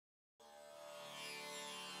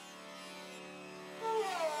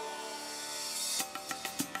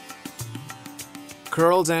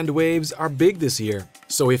Curls and waves are big this year,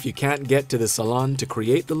 so if you can't get to the salon to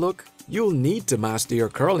create the look, you'll need to master your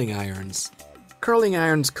curling irons. Curling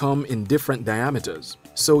irons come in different diameters,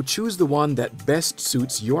 so choose the one that best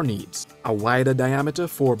suits your needs. A wider diameter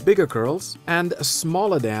for bigger curls and a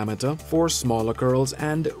smaller diameter for smaller curls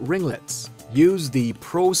and ringlets. Use the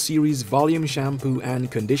Pro Series Volume Shampoo and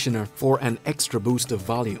Conditioner for an extra boost of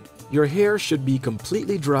volume. Your hair should be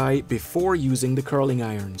completely dry before using the curling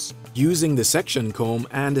irons. Using the section comb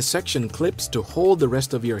and the section clips to hold the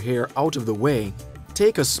rest of your hair out of the way,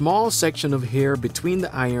 take a small section of hair between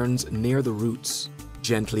the irons near the roots.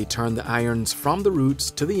 Gently turn the irons from the roots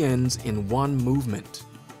to the ends in one movement.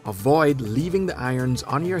 Avoid leaving the irons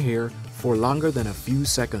on your hair for longer than a few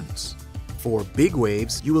seconds. For big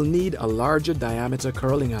waves, you will need a larger diameter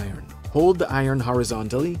curling iron. Hold the iron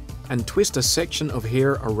horizontally and twist a section of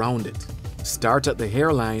hair around it. Start at the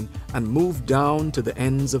hairline and move down to the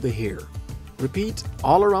ends of the hair. Repeat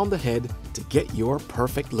all around the head to get your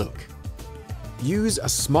perfect look. Use a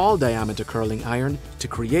small diameter curling iron to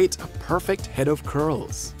create a perfect head of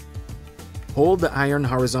curls. Hold the iron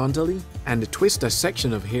horizontally and twist a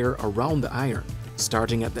section of hair around the iron,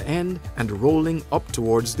 starting at the end and rolling up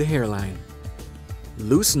towards the hairline.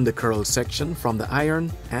 Loosen the curl section from the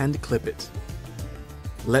iron and clip it.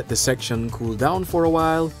 Let the section cool down for a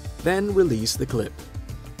while, then release the clip.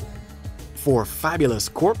 For fabulous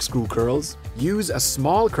corkscrew curls, use a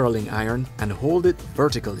small curling iron and hold it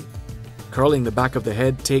vertically. Curling the back of the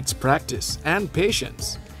head takes practice and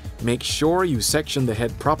patience. Make sure you section the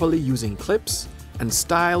head properly using clips and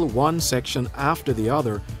style one section after the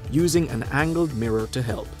other using an angled mirror to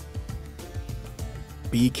help.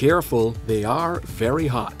 Be careful, they are very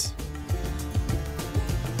hot.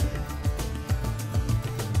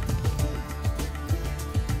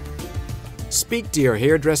 Speak to your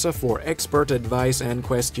hairdresser for expert advice and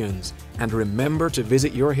questions, and remember to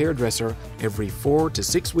visit your hairdresser every 4 to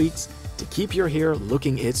 6 weeks to keep your hair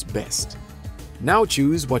looking its best. Now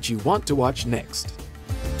choose what you want to watch next.